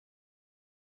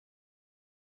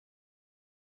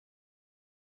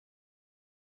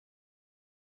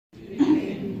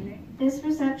This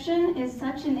reception is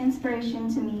such an inspiration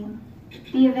to me.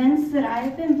 The events that I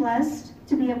have been blessed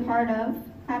to be a part of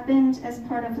happened as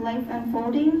part of life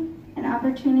unfolding and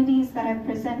opportunities that have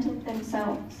presented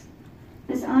themselves.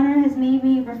 This honor has made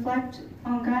me reflect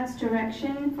on God's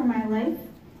direction for my life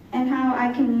and how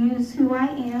I can use who I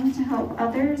am to help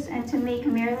others and to make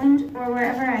Maryland, or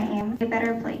wherever I am, a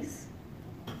better place.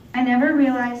 I never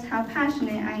realized how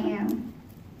passionate I am.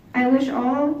 I wish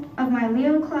all of my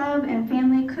Leo Club and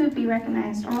family could be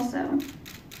recognized also.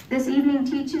 This evening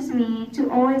teaches me to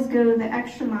always go the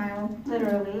extra mile,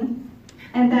 literally,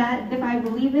 and that if I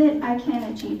believe it, I can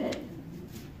achieve it.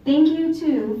 Thank you,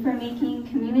 too, for making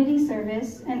community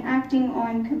service and acting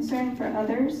on concern for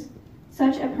others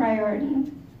such a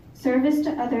priority. Service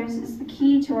to others is the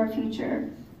key to our future.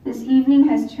 This evening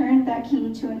has turned that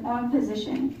key to an on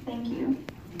position. Thank you.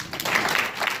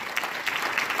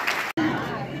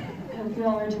 I hope you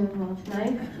all are doing well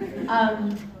tonight.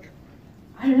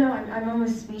 I don't know, I'm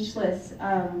almost speechless.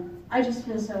 I just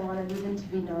feel so honored even to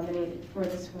be nominated for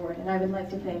this award, and I would like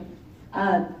to thank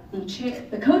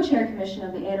the co-chair commission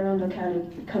of the Anne Arundel County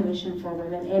Commission for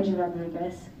Women, Angie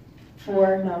Rodriguez,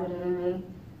 for nominating me.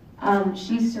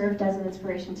 She served as an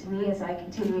inspiration to me as I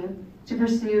continue to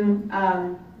pursue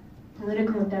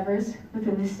political endeavors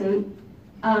within the state.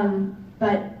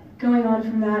 But going on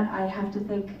from that, I have to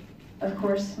thank, of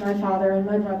course, my father and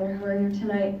my brother who are here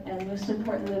tonight, and most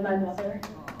importantly, my mother.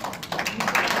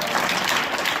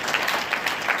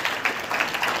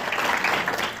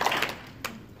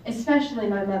 Especially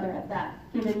my mother at that,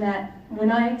 given that when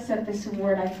I accept this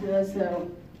award, I feel as though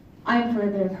I'm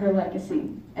furthering her legacy,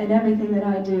 and everything that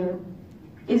I do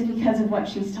is because of what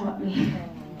she's taught me.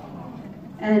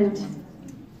 And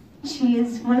she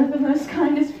is one of the most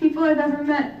kindest people I've ever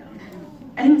met.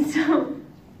 And so,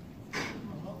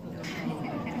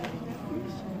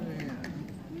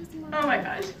 oh my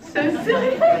gosh, so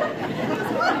silly.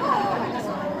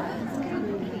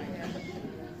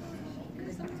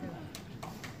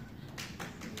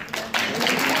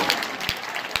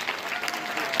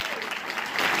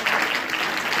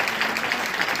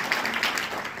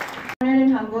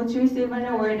 To receive an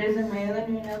award as a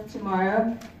Maryland Winner of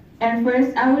Tomorrow. And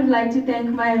first, I would like to thank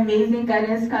my amazing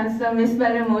guidance counselor, Ms.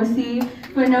 Balamosi,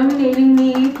 for nominating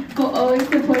me, for always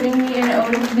supporting me and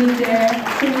always being there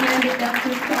for me and the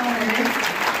Dr. Scholars.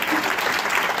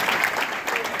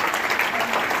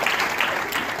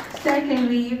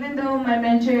 Secondly, even though my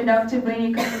mentor, Dr.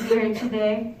 Blaney, couldn't be here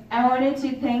today, I wanted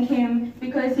to thank him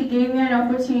because he gave me an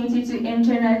opportunity to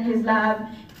intern at his lab,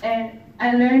 and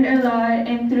I learned a lot,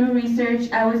 and through research,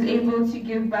 I was able to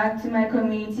give back to my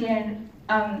community and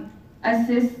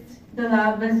assist the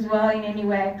lab as well in any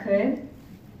way I could.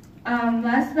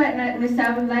 Last but not least,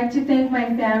 I would like to thank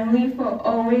my family for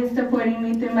always supporting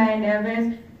me through my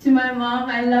endeavors. To my mom,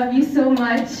 I love you so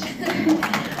much.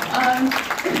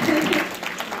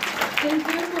 Thank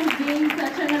you for being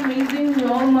such an amazing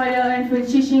role model and for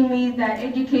teaching me that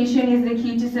education is the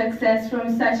key to success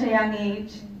from such a young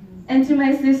age. And to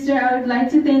my sister, I would like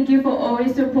to thank you for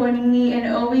always supporting me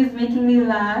and always making me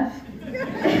laugh.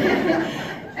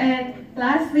 And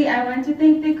lastly, I want to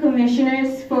thank the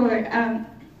commissioners for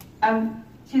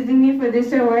choosing me for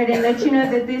this award, and let you know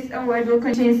that this award will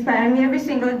continue to inspire me every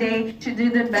single day to do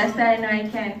the best that I know I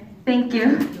can. Thank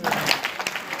you.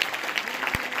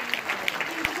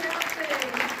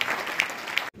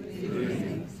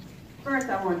 First,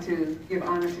 I want to give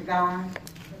honor to God.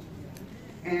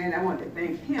 And I want to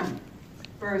thank him,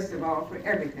 first of all, for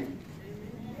everything.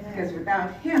 Because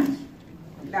without him,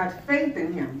 without faith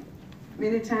in him,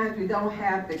 many times we don't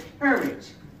have the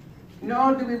courage,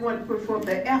 nor do we want to put forth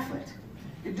the effort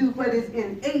to do what is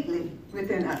innately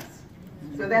within us.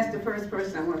 So that's the first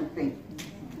person I want to thank.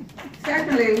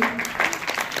 Secondly,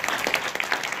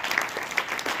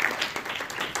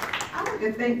 I want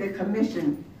to thank the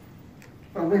Commission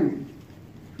for Women,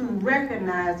 who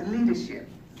recognize leadership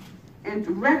and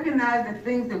to recognize the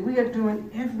things that we are doing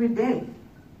every day.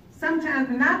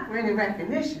 Sometimes not for any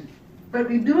recognition, but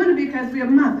we're doing it because we are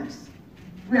mothers,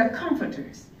 we are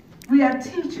comforters, we are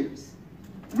teachers,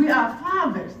 we are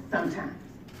fathers sometimes,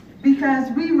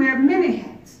 because we wear many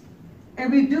hats,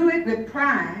 and we do it with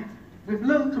pride, with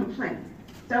little complaint.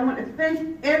 So I want to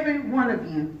thank every one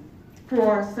of you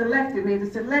for selecting me, the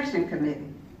selection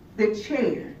committee, the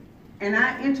chair, and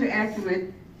I interacted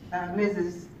with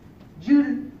Mrs.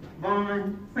 Judith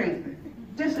Vaughn Franklin.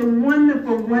 Just a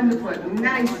wonderful, wonderful,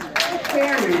 nice,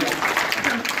 caring.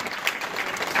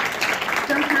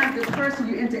 Sometimes the person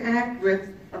you interact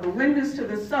with are the windows to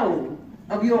the soul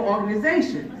of your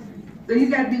organization. So you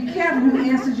got to be careful who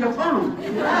answers your phone.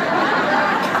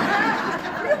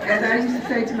 As I used to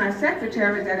say to my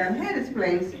secretaries at Hattie N's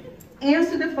place,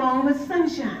 answer the phone with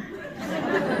sunshine.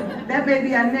 That may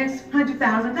be our next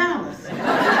 $100,000.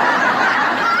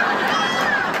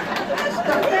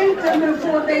 So thank them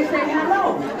before they say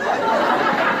hello.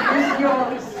 It's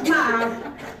your smile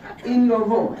in your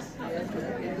voice.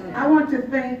 I want to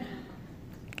thank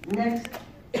next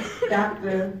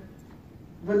Dr.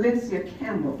 Valencia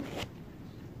Campbell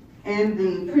and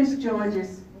the Prince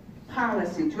George's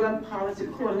Drug Policy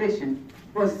Coalition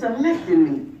for selecting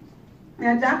me.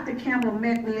 Now, Dr. Campbell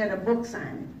met me at a book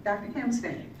signing, Dr. Campbell,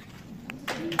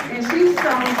 and she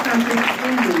saw something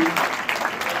in me.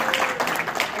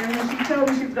 And when she told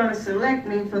me she was going to select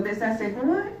me for this, I said, for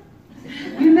what?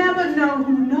 You never know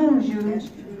who knows you,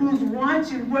 who's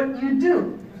watching what you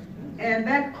do. And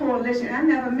that coalition, I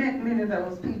never met many of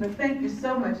those people. Thank you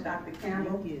so much, Dr.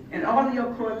 Campbell, and all of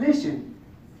your coalition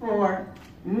for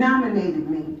nominating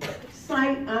me,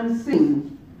 sight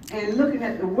unseen, and looking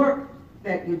at the work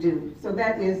that you do. So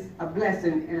that is a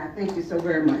blessing, and I thank you so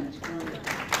very much.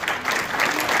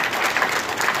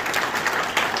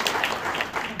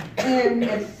 In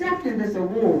accepting this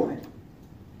award,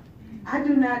 I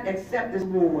do not accept this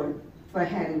award for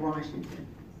Hattie Washington.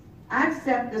 I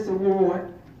accept this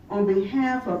award on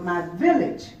behalf of my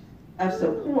village of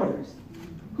supporters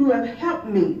who have helped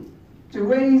me to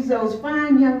raise those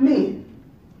fine young men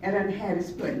at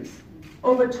Hattie's place.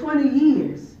 Over 20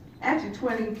 years, actually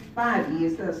 25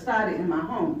 years, that I started in my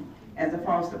home as a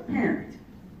foster parent.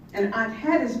 And Aunt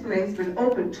Hattie's place been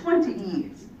open 20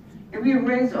 years. And we have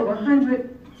raised over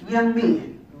 100 young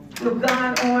men who have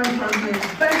gone on from their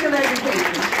special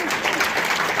education,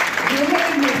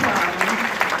 behavior problems,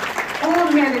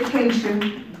 on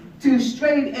medication, to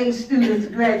straight A students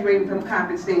graduating from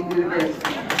Coppin State University.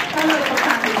 Hello for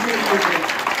Coppin State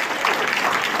University.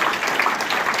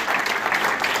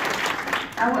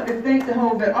 I want to thank the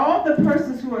whole, but all the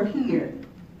persons who are here,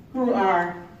 who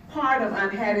are part of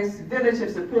Aunt Hattie's village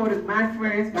of supporters, my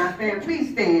friends, my family,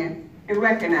 please stand and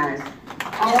recognize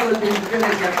all of these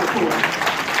village of supporters.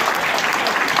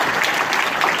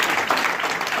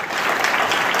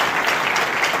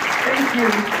 Thank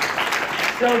you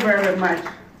so very much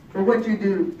for what you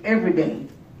do every day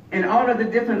and all of the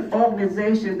different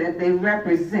organizations that they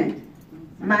represent.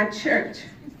 My church,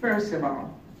 first of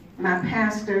all, my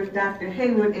pastor, Dr.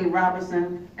 Hayward A.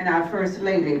 Robinson, and our First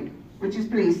Lady. Would you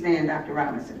please stand, Dr.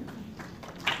 Robinson?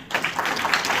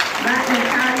 My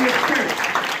entire church,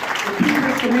 the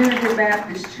People's Community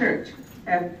Baptist Church,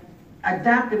 have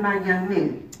adopted my young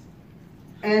men.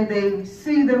 And they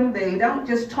see them, they don't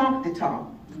just talk the talk,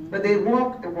 but they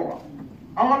walk the walk.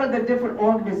 All of the different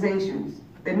organizations,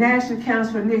 the National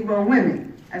Council for Negro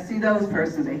Women, I see those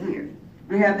persons are here.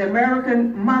 We have the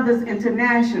American Mothers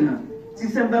International, see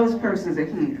some of those persons are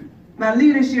here. My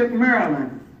Leadership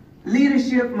Maryland,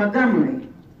 Leadership Montgomery,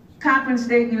 Coppin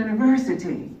State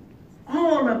University,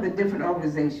 all of the different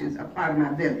organizations are part of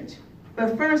my village.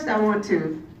 But first I want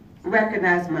to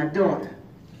recognize my daughter,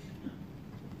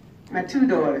 my two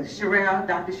daughters,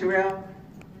 Dr. Sherelle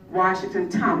Washington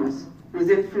Thomas, who's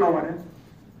in Florida,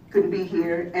 couldn't be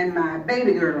here, and my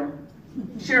baby girl,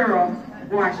 Cheryl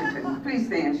Washington. Please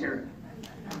stand, Cheryl.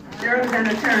 Cheryl's an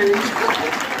attorney,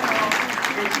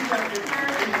 and she was the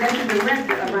first executive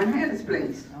director of Aunt Hattie's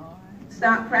place.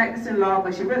 Stopped practicing law,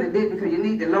 but she really didn't, because you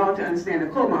need the law to understand the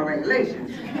COMA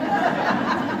regulations.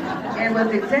 And was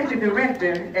executive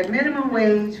director at minimum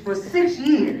wage for 6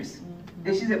 years.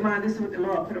 And she said, Mom, this is what the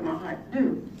law put on my heart to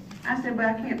do. I said, but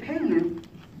I can't pay you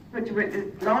what you went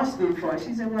to law school for.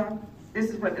 She said, well, this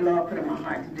is what the law put on my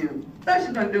heart to do. Thought she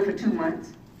was going to do it for 2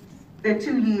 months, then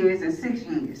 2 years and 6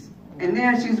 years. And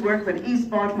now she's worked for the East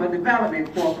Baltimore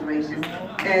Development Corporation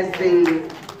as the,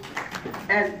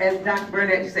 as Dr.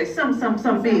 Burnett used to say, some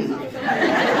big.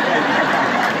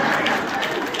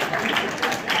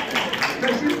 So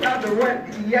she's probably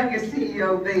the youngest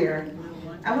CEO there.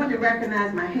 I want to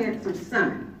recognize my handsome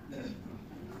son.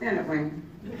 Stand up, Wayne.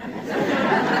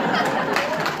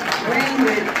 Wayne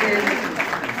is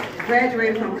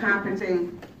graduated from Coppin State,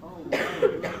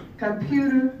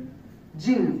 computer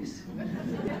genius.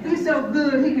 He's so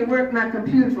good he can work my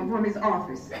computer from his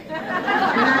office. And I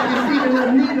can see the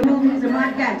little needle movies and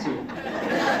I got you.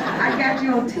 I got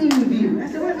you on Team View. I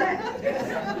said, what's that?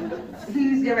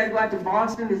 He's getting ready to go out to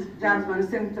Boston. His job's going to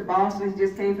send him to Boston. He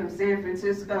just came from San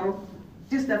Francisco.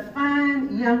 Just a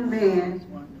fine young man,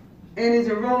 and is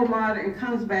a role model and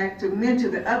comes back to mentor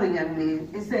the other young men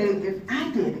and say, if I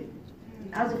did it,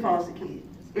 I was a foster kid,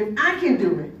 if I can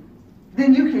do it,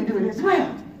 then you can do it as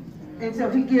well. And so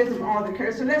he gives them all the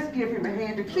courage. So let's give him a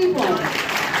hand to keep on.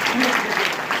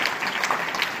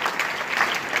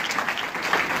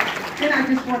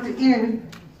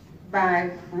 end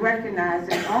by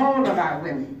recognizing all of our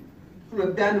women who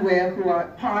have done well, who are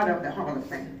part of the Hall of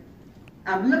Fame.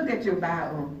 I've looked at your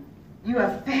bio. You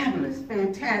are fabulous,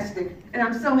 fantastic, and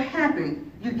I'm so happy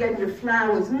you're getting your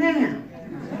flowers now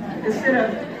instead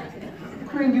of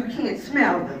when you can't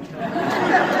smell them.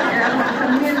 And I want to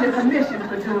commend the commission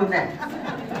for doing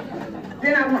that.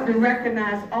 Then I want to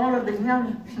recognize all of the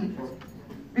young people,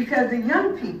 because the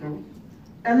young people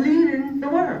are leading the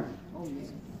world.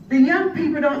 The young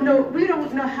people don't know, we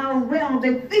don't know how well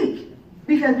they think,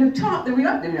 because we've taught them, we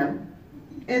up to know.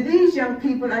 And these young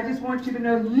people, I just want you to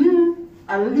know, you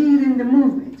are leading the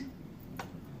movement.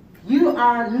 You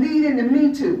are leading the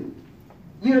Me Too.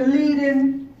 You're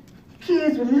leading,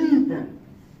 kids will lead them.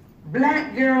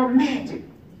 Black Girl Magic.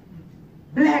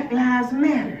 Black Lives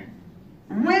Matter.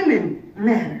 Women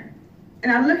matter.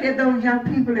 And I look at those young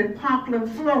people in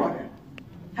Parkland, Florida,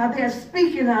 how they're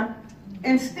speaking up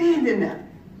and standing up.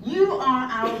 You are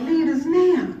our leaders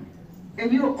now.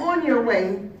 And you're on your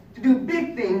way to do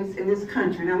big things in this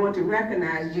country, and I want to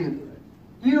recognize you.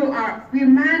 You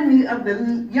remind me of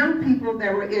the young people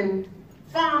that were in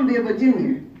Farmville,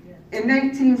 Virginia in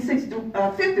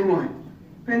 1951,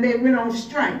 when they went on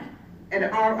strike at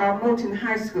our Moulton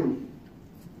High School,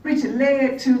 which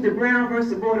led to the Brown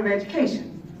versus Board of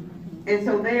Education. And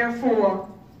so therefore,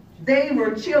 they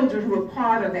were children who were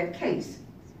part of that case.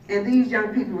 And these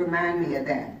young people remind me of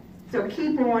that. So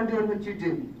keep on doing what you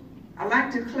do. I like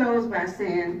to close by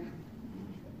saying,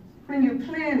 when you're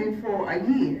planning for a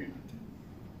year,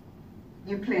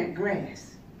 you plant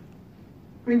grass.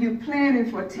 When you're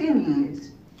planning for 10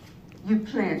 years, you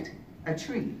plant a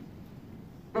tree.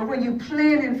 But when you're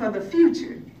planning for the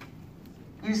future,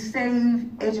 you save,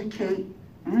 educate,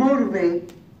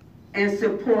 motivate, and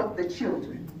support the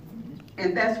children.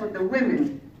 And that's what the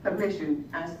Women Commission,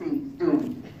 I see, is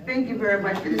doing. Thank you very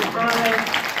much for this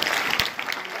honor.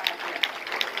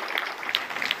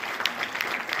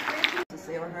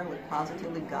 With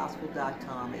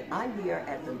PositivelyGospel.com, and I'm here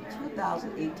at the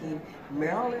 2018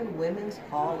 Maryland Women's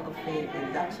Hall of Fame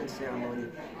induction ceremony.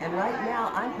 And right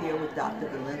now I'm here with Dr.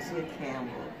 Valencia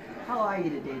Campbell. How are you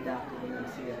today, Dr.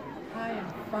 Valencia? I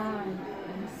am fine,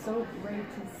 and it's so great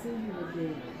to see you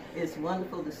again. It's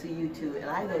wonderful to see you too, and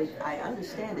I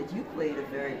understand that you played a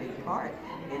very big part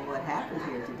in what happened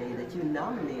here today, that you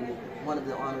nominated one of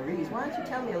the honorees. Why don't you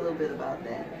tell me a little bit about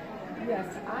that?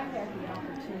 Yes, I had the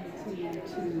opportunity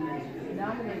to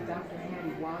nominate Dr.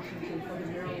 Hattie for the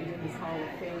Maryland Women's Hall of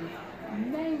Fame,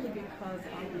 mainly because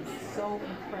I was so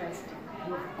impressed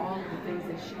with all of the things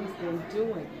that she's been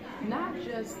doing. Not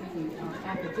just the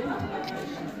academic work that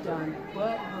she's done,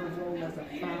 but her role as a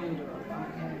founder of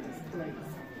Annapolis Place.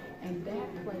 And that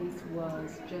place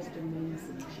was just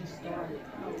amazing. She started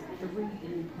 3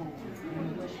 new homes,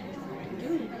 and what she was able to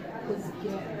do was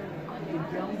get the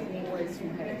young boys who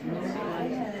had no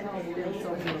money, help them, so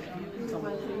they abused, so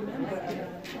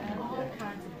all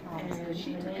kinds of problems. But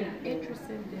she took an interest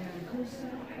in them,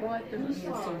 brought them in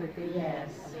so that they had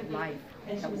a life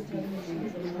that would be free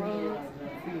of drugs,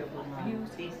 free of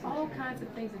abuse, all kinds of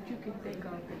things that you can think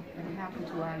of that happened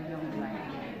to our young black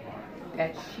men.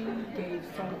 That she gave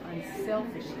so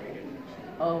unselfishly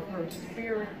of her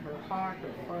spirit, her heart,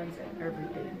 her funds, and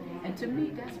everything. And to me,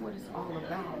 that's what it's all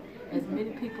about. As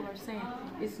many people are saying,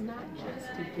 it's not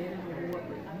just to get an award,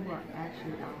 but you are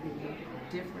actually out there making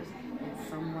a difference in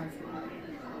someone's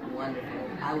life. Wonderful.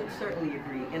 I would certainly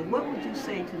agree. And what would you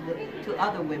say to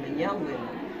other women, young women?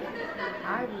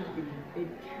 I would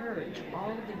encourage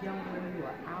all of the young women who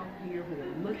are out here, who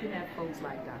are looking at folks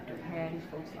like Dr. Hattie,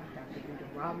 folks like Dr.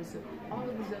 Robinson, all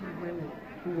of these other women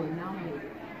who were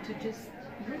nominated, to just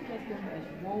look at them as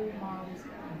role models,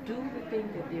 do the thing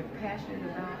that they're passionate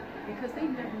about, because they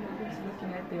never know who's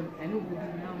looking at them and who will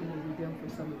be nominating them for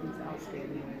some of these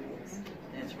outstanding awards.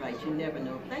 That's right, you never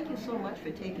know. Thank you so much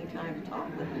for taking time to talk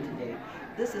with me today.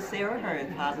 This is Sarah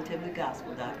Hearn,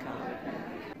 PositivelyGospel.com.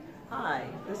 Hi,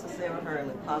 this is Sarah Hearn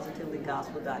with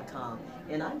PositivelyGospel.com,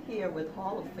 and I'm here with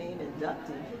Hall of Fame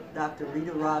inductee Dr.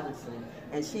 Rita Robinson,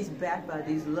 and she's backed by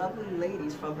these lovely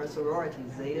ladies from her sorority,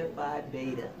 Zeta Phi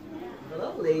Beta.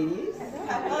 Hello, ladies.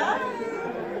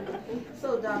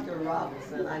 So, Dr.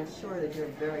 Robinson, I'm sure that you're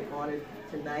very honored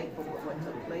tonight for what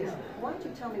took place. Why don't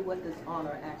you tell me what this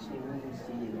honor actually means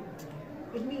to you?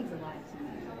 It means a lot to me.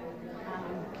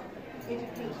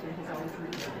 Education has always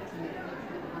meant a lot to me.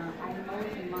 I'm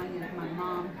always reminded of my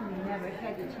mom, who never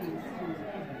had the chance to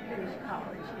finish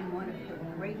college, and one of her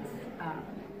greatest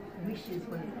wishes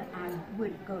was that I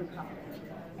would go to college.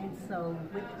 And so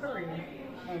with her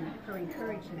and her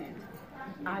encouragement,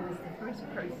 I was the first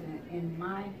person in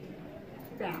my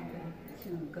family to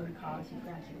go to college and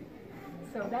graduate.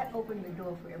 so that opened the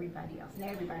door for everybody else. Now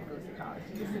everybody goes to college.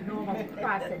 It's just a normal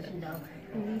process, you know,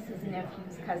 nieces,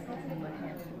 nephews, cousins, and what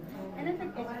have you. And I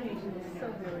think education is so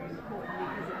very important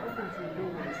because it opens the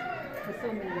doors for so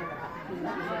many other opportunities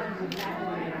that you would not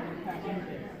want to have.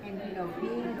 And you know,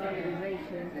 being in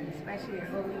organizations, and especially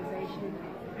an organization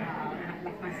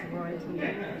like my sorority,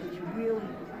 which really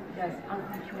does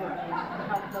outreach work to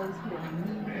help those who are in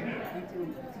need and to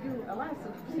do a lot of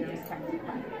social service types of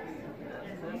projects.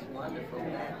 That's wonderful.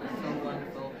 That is so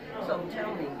wonderful. So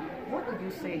tell me, what would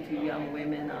you say to young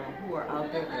women who are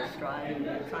out there that are striving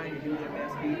and trying to do their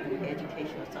best, be it through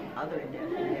education or some other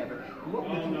endeavor? What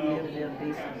would you give them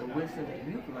based on the wisdom that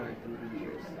you've learned through the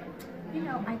years? You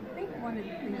know, I think one of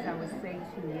the things I would say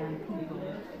to young people,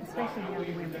 especially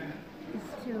young women,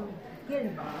 is to get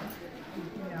involved,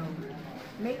 you know,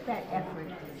 make that effort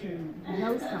to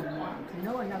know someone, to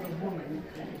know another woman.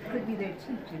 It could be their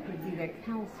teacher, it could be their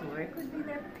counselor, it could be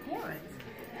their parents.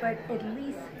 But at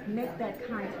least make that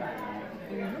contact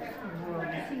and look at the world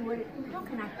and see how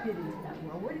can I fit into that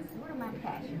world? What are my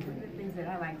passions? What are the things that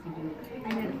I like to do?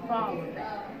 And then follow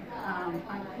that.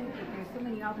 I think that there's so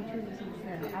many opportunities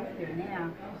that are out there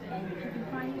now, and you can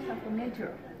find yourself a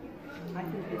mentor. I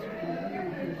think that you can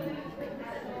really do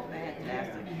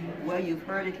Fantastic. Well, you've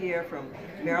heard it here from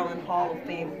Maryland Hall of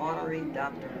Fame honoree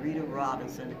Dr. Rita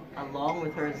Robinson, along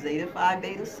with her Zeta Phi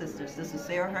Beta sisters. This is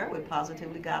Sarah Hearn with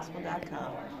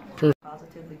PositivelyGospel.com.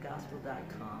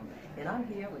 PositivelyGospel.com. And I'm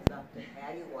here with Dr.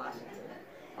 Hattie Washington,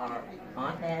 our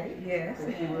Aunt Hattie. Yes.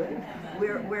 If you would.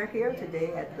 We're here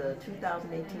today at the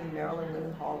 2018 Maryland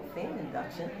Women Hall of Fame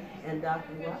induction, and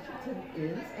Dr. Washington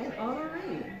is an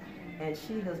honoree. And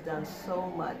she has done so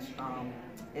much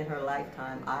in her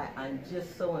lifetime. I'm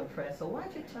just so impressed. So why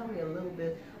don't you tell me a little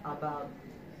bit about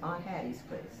Aunt Hattie's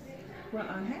place? Well,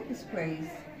 Aunt Hattie's place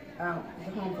is a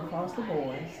home for foster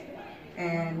boys,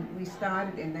 and we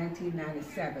started in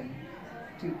 1997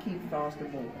 to keep foster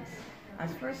boys. I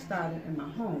first started in my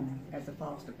home as a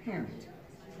foster parent,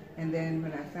 and then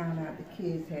when I found out the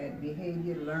kids had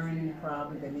behavior, learning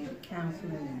problems, they needed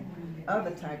counseling and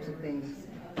other types of things,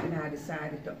 and I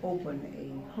decided to open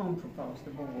a home for foster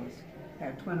boys,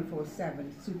 have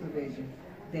 24/7 supervision,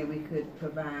 then we could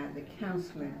provide the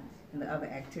counseling and the other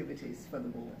activities for the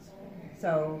boys.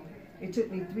 So it took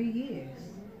me 3 years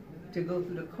to go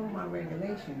through the COMA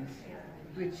regulations,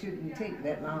 which shouldn't take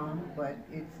that long, but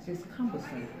it's just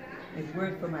cumbersome. It's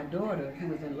work for my daughter, who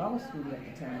was in law school at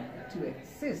the time, to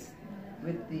assist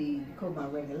with the COMA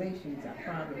regulations. I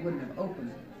probably wouldn't have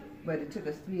opened it. But it took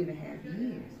us 3.5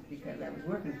 years because I was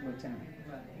working full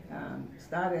time.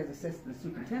 Started as assistant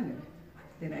superintendent,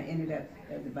 then I ended up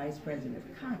as the vice president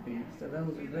of copy. So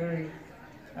those were very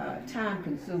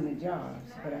time-consuming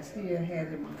jobs, but I still had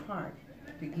it in my heart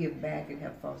to give back and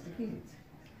help foster kids.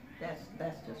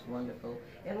 That's just wonderful.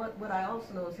 And what I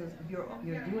also know is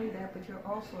you're doing that, but you're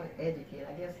also an educator.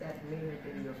 I guess that may have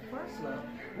been your first love.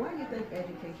 Why do you think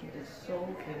education is so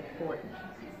important?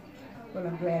 Well,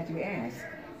 I'm glad you asked,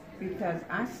 because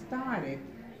I started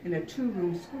in a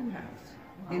 2-room schoolhouse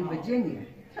in Virginia.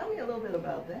 Tell me a little bit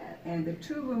about that. And the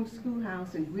 2-room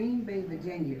schoolhouse in Green Bay,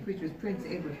 Virginia, which was Prince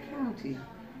Edward County,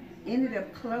 ended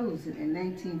up closing in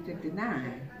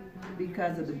 1959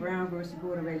 because of the Brown versus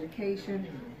Board of Education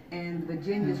and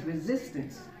Virginia's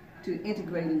resistance to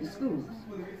integrating the schools.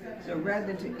 So rather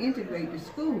than to integrate the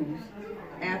schools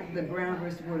after the Brown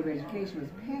versus Board of Education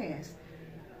was passed,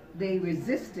 they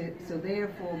resisted, so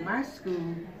therefore my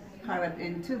school caught up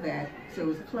into that, so it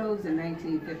was closed in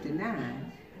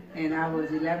 1959, and I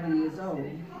was 11 years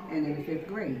old and in the 5th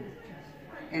grade.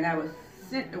 And I was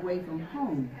sent away from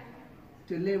home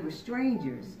to live with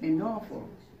strangers in Norfolk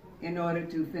in order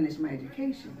to finish my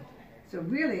education. So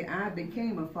really, I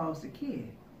became a foster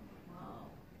kid.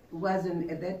 It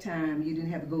wasn't, at that time, you didn't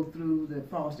have to go through the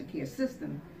foster care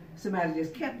system. Somebody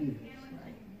just kept you.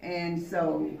 And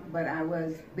so, but I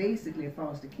was basically a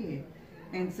foster kid.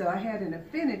 And so I had an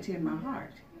affinity in my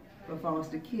heart for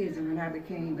foster kids, and when I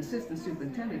became assistant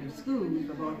superintendent of schools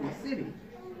for Baltimore City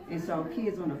and saw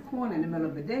kids on the corner in the middle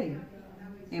of the day,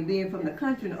 and being from the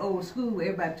country in the old school where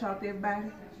everybody talked to everybody,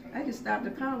 I just stopped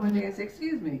the car one day and said,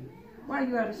 "Excuse me, why are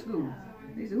you out of school?"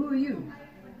 They said, "Who are you?"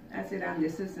 I said, "I'm the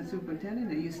assistant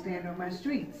superintendent, and you stand on my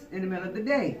streets in the middle of the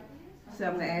day. So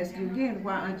I'm going to ask you again,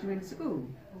 why aren't you in school?"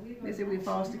 They said, "We're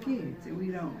foster kids, and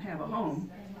we don't have a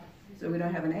home, so we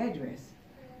don't have an address.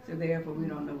 So therefore, we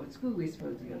don't know what school we're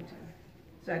supposed to go to."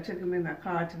 So I took them in my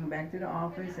car, took them back to the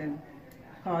office, and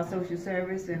called social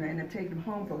service, and I ended up taking them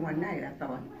home for one night, I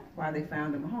thought, while they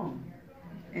found them home.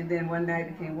 And then one night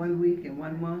it came 1 week, and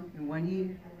 1 month, and 1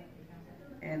 year.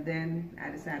 And then I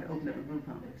decided to open up a group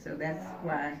home. So that's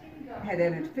why I had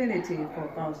an affinity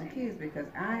for foster kids, because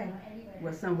I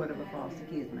was somewhat of a foster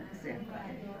kid myself.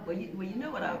 Well, you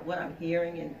know what I'm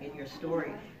hearing in your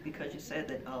story, because you said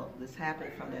that this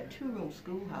happened from that two-room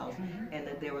schoolhouse, and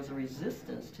that there was a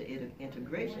resistance to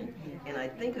integration. And I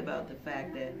think about the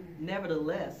fact that,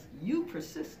 nevertheless, you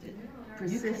persisted.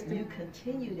 You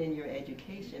continued in your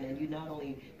education, and you not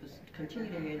only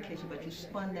continued in your education, but you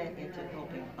spun that into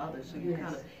helping others. So you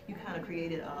kind of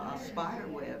created a spider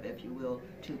web, if you will,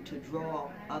 to draw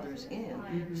others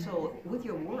in. So with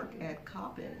your work at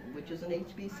Coppin, which is an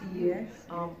HBCU,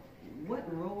 what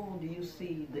role do you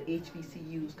see the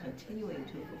HBCUs continuing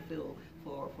to fulfill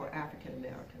for African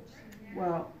Americans?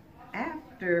 Well,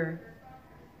 after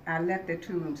I left the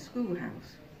two-room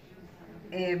schoolhouse,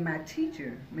 and my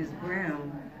teacher, Ms.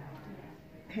 Brown,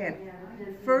 had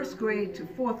first grade to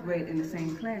fourth grade in the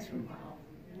same classroom.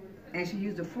 And she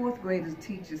used the fourth graders to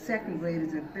teach the second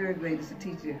graders and third graders to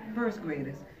teach the first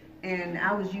graders. And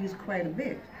I was used quite a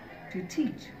bit to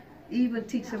teach, even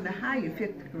teach some of the higher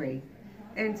fifth grade.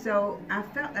 And so I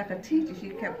felt like a teacher. She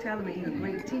kept telling me, you're a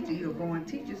great teacher, you're a born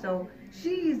teacher. So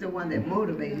she's the one that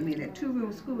motivated me in that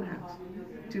two-room schoolhouse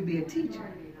to be a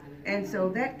teacher. And so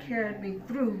that carried me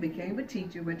through, became a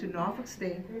teacher, went to Norfolk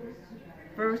State.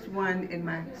 First one in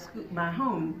my school, my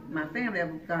home, my family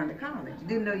ever gone to college.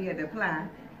 Didn't know you had to apply,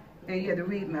 and you had to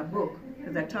read my book,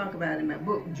 because I talk about it in my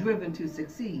book, Driven to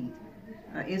Succeed,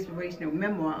 an inspirational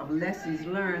memoir of lessons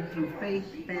learned through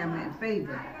faith, family, and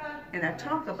favor. And I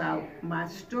talk about my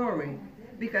story,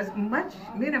 because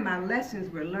many of my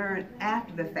lessons were learned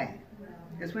after the fact.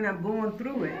 Because when I'm going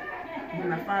through it, when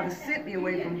my father sent me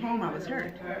away from home, I was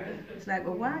hurt. It's like,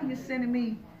 well, why are you sending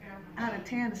me out of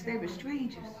town to stay with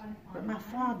strangers? But my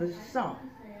father saw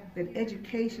that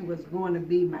education was going to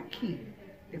be my key.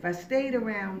 If I stayed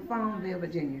around Farmville,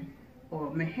 Virginia,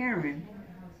 or Meharron,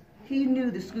 he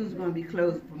knew the school was going to be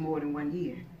closed for more than 1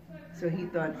 year. So he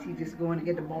thought he's just going to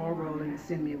get the ball rolling and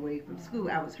send me away from school.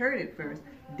 I was hurt at first,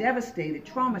 devastated,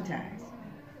 traumatized.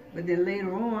 But then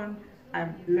later on, I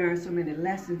learned so many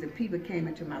lessons, and people came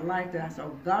into my life that I saw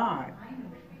God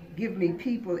give me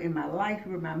people in my life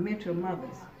who were my mentor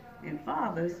mothers and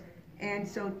fathers. And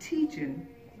so teaching,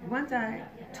 once I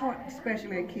taught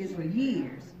special ed kids for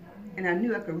years, and I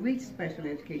knew I could reach special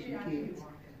education kids,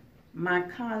 my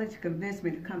college convinced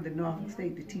me to come to Norfolk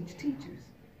State to teach teachers.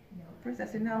 First I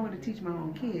said, no, I want to teach my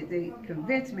own kids. They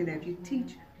convinced me that if you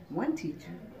teach one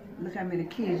teacher, look how many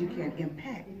kids you can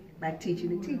impact by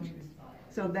teaching the teachers.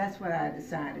 So that's what I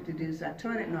decided to do. So I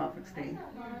taught at Norfolk State.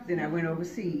 Then I went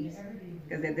overseas,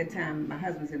 because at that time my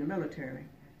husband's in the military.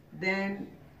 Then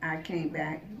I came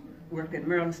back, worked at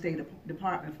Maryland State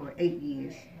Department for 8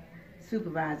 years,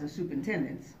 supervising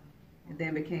superintendents, and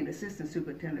then became the assistant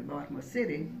superintendent of Baltimore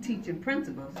City, teaching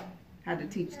principals how to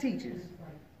teach teachers.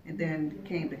 And then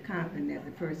came to Compton as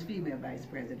the first female vice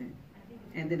president.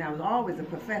 And then I was always a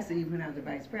professor even when I was a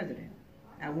vice president.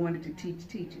 I wanted to teach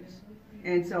teachers.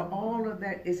 And so all of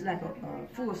that is like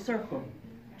a full circle,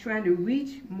 trying to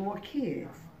reach more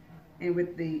kids. And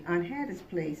with the Hattie's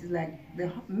place, it's like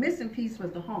the missing piece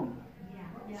was the home.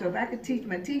 So if I could teach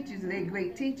my teachers, and they're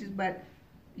great teachers, but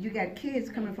you got kids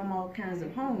coming from all kinds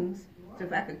of homes. So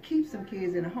if I could keep some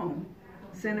kids in a home,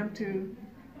 send them to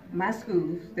my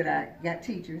schools that I got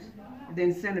teachers,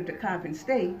 then send them to Coppin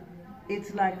State,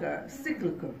 it's like a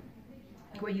cyclical,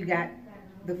 where you got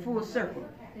the full circle.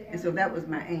 And so that was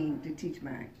my aim, to teach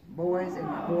my boys in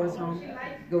my boys' home,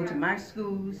 go to my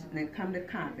schools, and then come to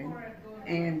Coppin.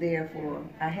 And therefore,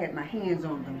 I had my hands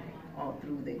on them all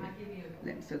through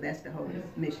there. So that's the whole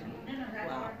mission.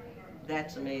 Wow.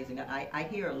 That's amazing. I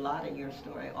hear a lot in your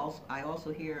story. I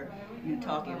also hear you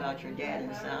talking about your dad,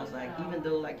 and it sounds like, even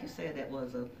though, like you said, it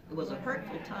was a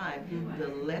hurtful time, the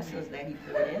lessons that he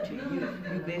poured into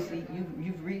you basically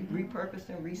you've repurposed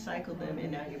and recycled them,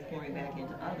 and now you're pouring back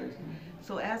into others.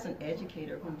 So as an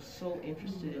educator who's so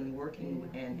interested in working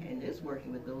and is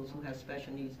working with those who have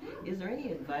special needs, is there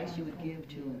any advice you would give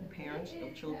to parents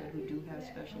of children who do have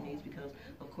special needs? Because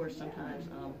of course sometimes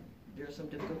there are some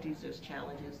difficulties, there's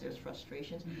challenges, there's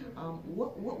frustrations.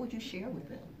 What would you share with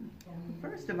them?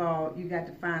 First of all, you got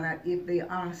to find out if they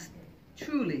are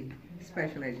truly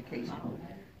special education.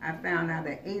 I found out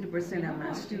that 80% of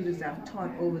my students I've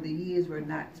taught over the years were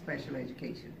not special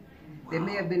education. There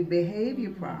may have been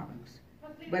behavior problems,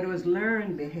 but it was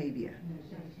learned behavior.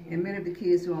 And many of the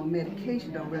kids who are on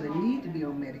medication don't really need to be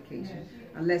on medication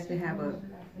unless they have a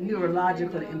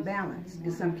neurological imbalance,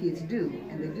 and some kids do,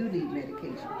 and they do need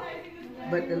medication.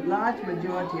 But the large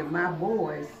majority of my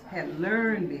boys had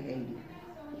learned behavior,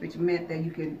 which meant that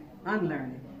you can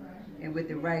unlearn it. And with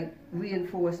the right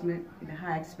reinforcement, the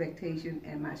high expectation,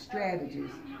 and my strategies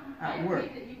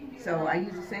work. So I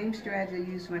use the same strategy I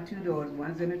use for my two daughters.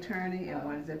 One's an attorney and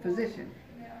one's a physician.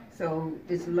 So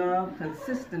it's love,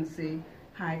 consistency,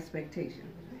 high expectation.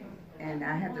 And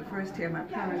I have to first tell my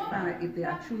parents, find out if they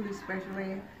are truly special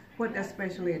ed. What does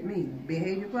special ed mean?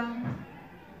 Behavior problems?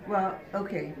 Well,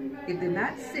 okay, if they're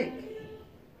not sick,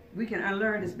 we can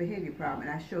unlearn this behavior problem,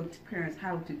 and I show parents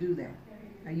how to do that.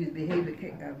 I use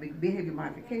behavior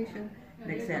modification,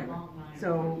 and etc.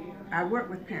 So I work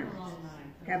with parents,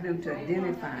 have them to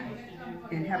identify,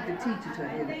 and help the teacher to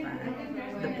identify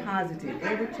the positive.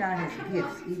 Every child has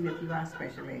gifts, even if you are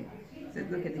special ed. So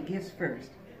look at the gifts first,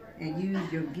 and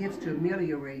use your gifts to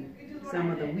ameliorate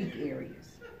some of the weak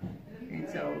areas. And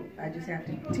so I just have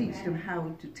to teach them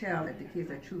how to tell if the kids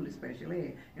are truly special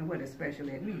ed and what does special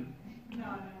ed mean.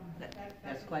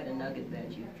 That's quite a nugget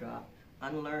that you've dropped.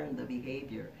 Unlearn the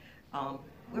behavior.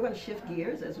 We're going to shift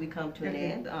gears as we come to an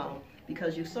end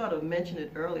because you sort of mentioned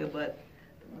it earlier, but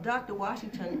Dr.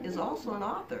 Washington is also an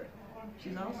author.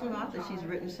 She's also an author. She's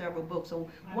written several books. So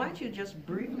why don't you just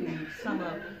briefly sum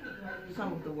up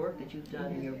some of the work that you've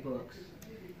done in your books?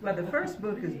 Well, the first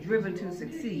book is Driven to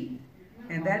Succeed,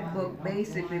 and that book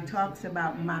basically talks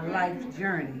about my life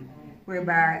journey,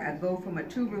 whereby I go from a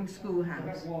two-room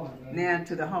schoolhouse now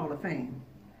to the Hall of Fame.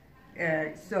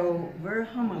 So very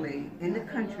humbly in the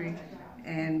country,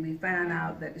 and we found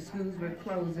out that the schools were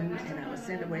closing and I was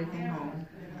sent away from home.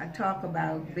 I talk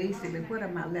about basically what are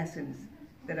my lessons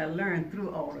that I learned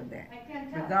through all of that.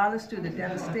 Regardless to the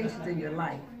devastations in your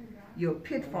life, your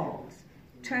pitfalls,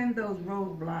 turn those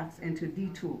roadblocks into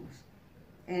detours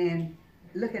and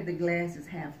look at the glass as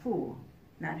half full,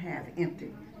 not half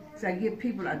empty. So I give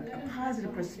people a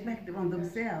positive perspective on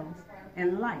themselves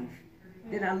and life.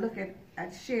 Then I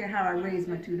share how I raised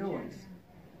my two daughters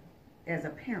as a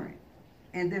parent.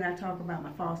 And then I talk about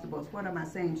my foster boys. What are my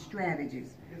same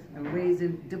strategies in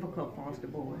raising difficult foster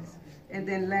boys? And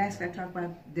then last I talk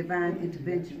about divine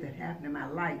interventions that happened in my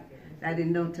life that I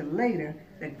didn't know till later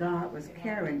that God was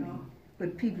carrying me,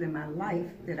 put people in my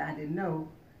life that I didn't know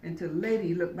until later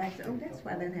you look back and say, oh, that's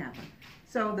why that happened.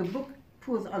 So the book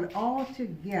pulls it all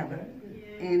together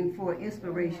and for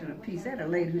inspiration of peace. I had a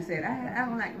lady who said, I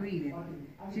don't like reading.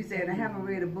 She said, I haven't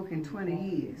read a book in 20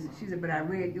 years. She said, but I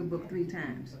read your book 3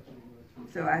 times.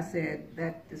 So I said,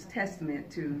 that is testament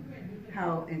to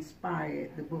how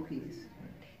inspired the book is.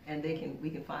 And we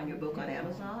can find your book on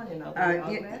Amazon and other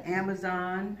outlets?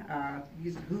 Amazon,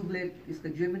 you just Google it, it's the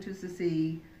Driven to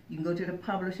Succeed. You can go to the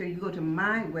publisher, you go to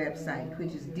my website,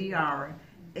 which is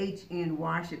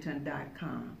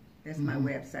DrHattieNWashington.com. That's my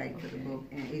website for the book,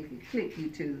 and it can click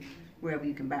you to wherever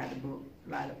you can buy the book.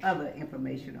 A lot of other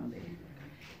information on there.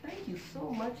 Thank you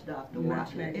so much, Dr.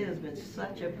 Washington. It has been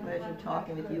such a pleasure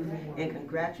talking with you, and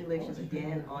congratulations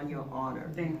again on your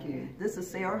honor. Thank you. This is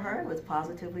Sarah Hearn with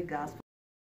PositivelyGospel.com.